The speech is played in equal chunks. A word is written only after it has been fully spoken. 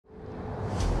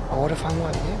But what if I'm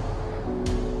not you?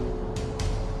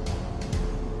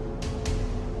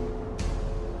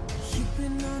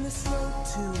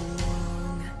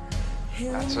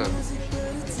 That's a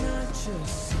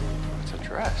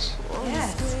dress.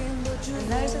 Yes, and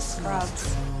those are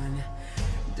scrubs.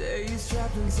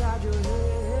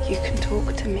 You can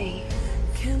talk to me.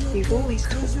 You've always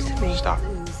talked to me. Stop.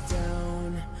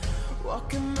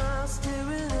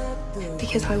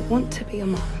 Because I want to be a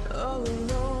mom.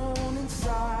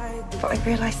 But I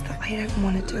realised that I don't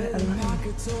want to do it alone.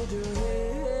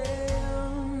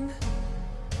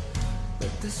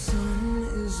 The sun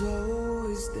is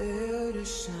always there to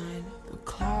shine. The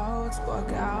clouds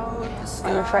block out the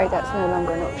sky. I'm afraid that's no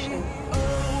longer an option.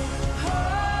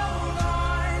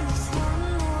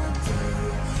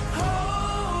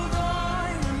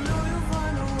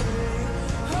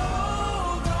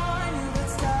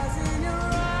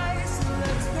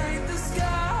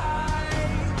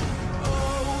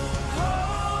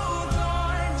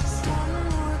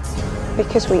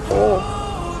 Because we all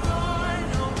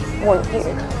want you.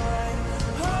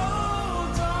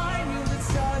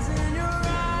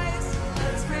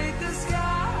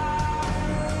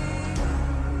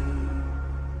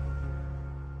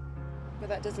 But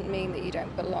that doesn't mean that you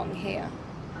don't belong here.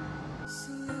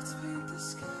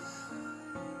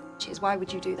 Which is, why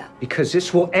would you do that? Because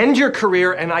this will end your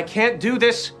career, and I can't do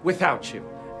this without you.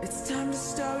 It's time to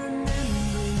start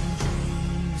remembering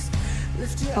dreams.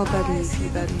 Lift your I'll burden you eyes, if you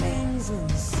burden me. things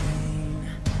insane.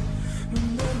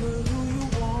 Remember who you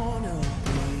wanna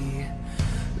be.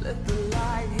 Let the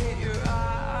light hit your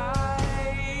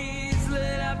eyes.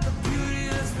 Let out the beauty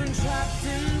that's been trapped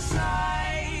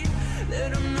inside.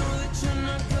 Let them know that you're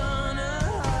not gonna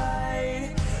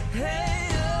hide. Hey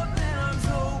up and arms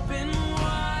open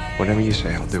wide. Whatever you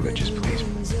say, I'll do it. Just please be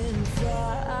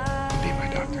my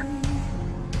doctor.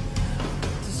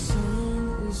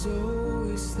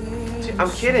 See,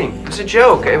 I'm kidding. It was a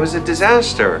joke. It was a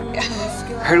disaster. I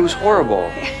heard it was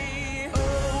horrible.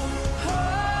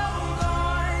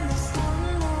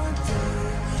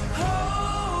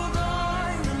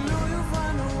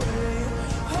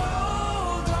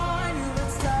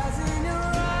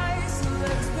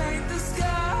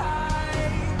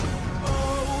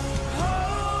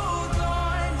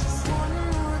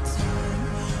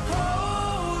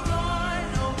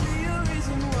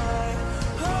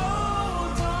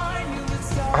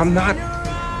 I'm not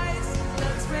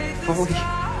fully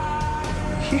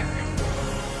here.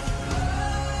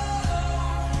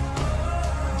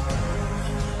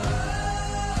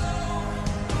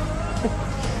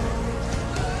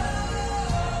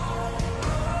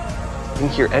 I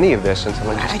didn't hear any of this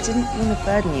until I didn't want to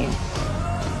burden you.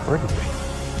 burdened me.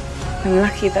 I'm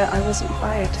lucky that I wasn't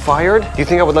fired. Fired? Do you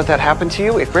think I would let that happen to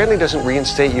you? If Brantley doesn't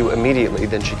reinstate you immediately,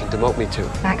 then she can demote me too.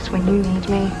 Max, when you need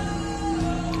me,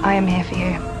 I am here for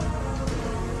you.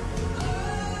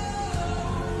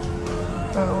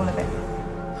 For all of it.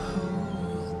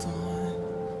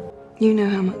 You know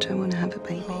how much I want to have a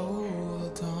baby.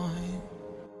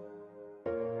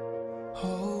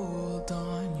 Hold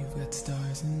on, you've got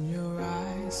stars in your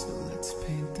eyes, so let's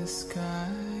paint the sky.